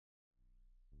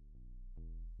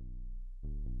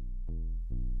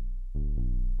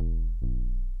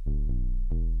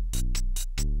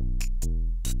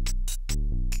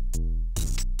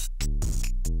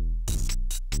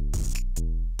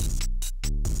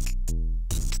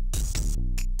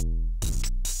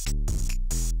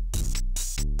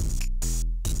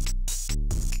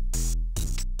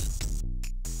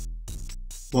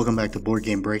Welcome back to Board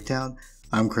Game Breakdown.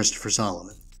 I'm Christopher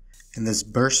Solomon. In this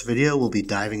burst video, we'll be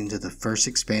diving into the first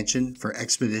expansion for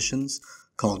Expeditions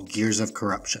called Gears of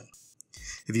Corruption.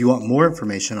 If you want more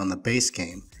information on the base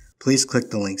game, please click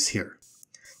the links here.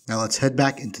 Now let's head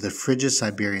back into the frigid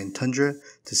Siberian tundra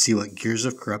to see what Gears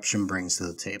of Corruption brings to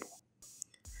the table.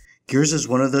 Gears is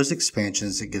one of those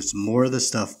expansions that gives more of the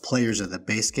stuff players of the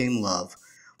base game love,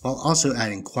 while also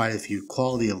adding quite a few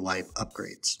quality of life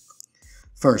upgrades.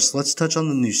 First, let's touch on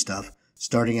the new stuff,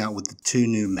 starting out with the two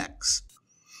new mechs.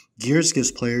 Gears gives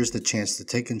players the chance to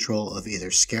take control of either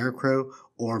Scarecrow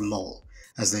or Mole,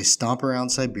 as they stomp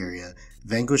around Siberia,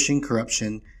 vanquishing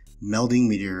corruption, melding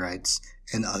meteorites,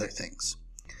 and other things.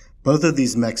 Both of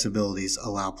these mechs' abilities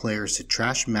allow players to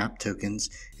trash map tokens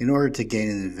in order to gain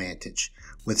an advantage,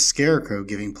 with Scarecrow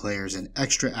giving players an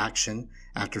extra action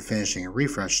after finishing a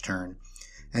refresh turn,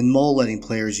 and Mole letting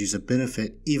players use a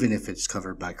benefit even if it's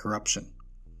covered by corruption.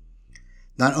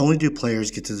 Not only do players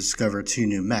get to discover two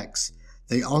new mechs,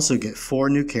 they also get 4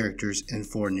 new characters and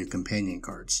 4 new companion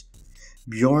cards.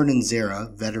 Bjorn and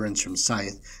Zera, veterans from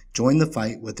Scythe, join the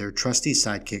fight with their trusty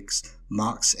sidekicks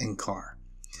Mox and Kar.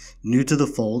 New to the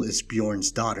fold is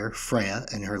Bjorn's daughter, Freya,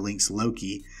 and her lynx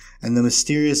Loki, and the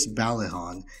mysterious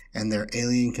Balihan and their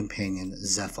alien companion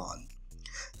Zephon.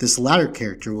 This latter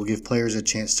character will give players a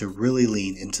chance to really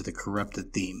lean into the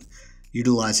corrupted theme,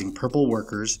 utilizing purple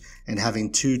workers and having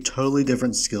 2 totally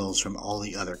different skills from all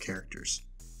the other characters.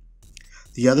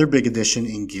 The other big addition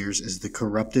in Gears is the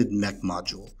Corrupted Mech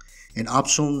module, an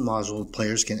optional module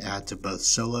players can add to both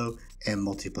solo and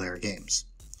multiplayer games.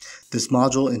 This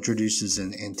module introduces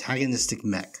an antagonistic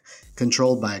mech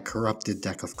controlled by a corrupted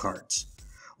deck of cards.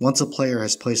 Once a player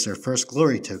has placed their first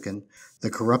glory token, the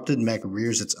corrupted mech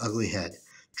rears its ugly head,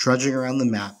 trudging around the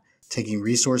map, taking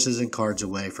resources and cards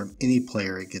away from any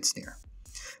player it gets near.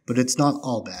 But it's not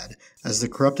all bad, as the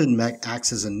corrupted mech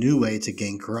acts as a new way to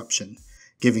gain corruption,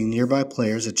 giving nearby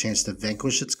players a chance to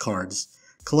vanquish its cards,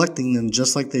 collecting them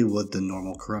just like they would the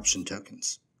normal corruption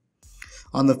tokens.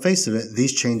 On the face of it,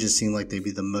 these changes seem like they'd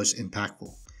be the most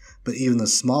impactful, but even the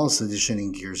smallest addition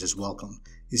in Gears is welcome,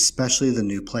 especially the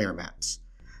new player mats.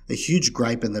 A huge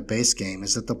gripe in the base game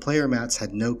is that the player mats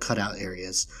had no cutout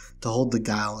areas to hold the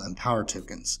Guile and power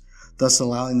tokens, thus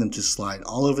allowing them to slide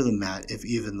all over the mat if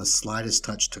even the slightest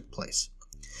touch took place.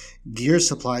 Gears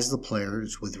supplies the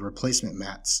players with replacement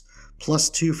mats, plus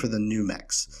 2 for the new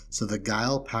mechs, so the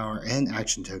Guile, power, and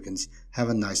action tokens have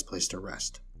a nice place to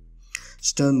rest.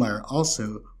 Stonemaier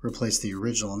also replaced the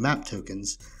original map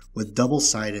tokens with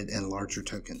double-sided and larger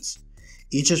tokens.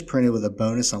 Each is printed with a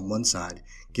bonus on one side,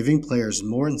 giving players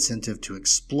more incentive to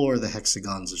explore the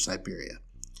hexagons of Siberia.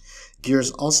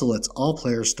 Gears also lets all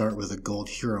players start with a gold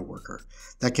hero worker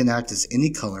that can act as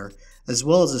any color, as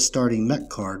well as a starting mech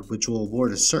card which will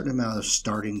award a certain amount of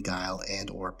starting Guile and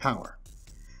or power.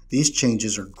 These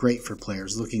changes are great for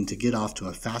players looking to get off to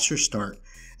a faster start,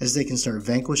 as they can start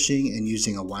vanquishing and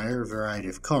using a wider variety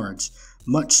of cards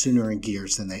much sooner in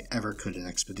Gears than they ever could in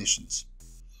Expeditions.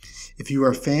 If you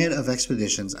are a fan of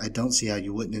Expeditions, I don't see how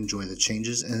you wouldn't enjoy the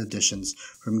changes and additions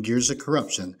from Gears of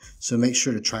Corruption, so make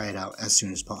sure to try it out as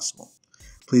soon as possible.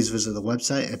 Please visit the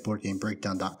website at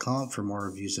boardgamebreakdown.com for more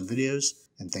reviews and videos,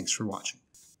 and thanks for watching.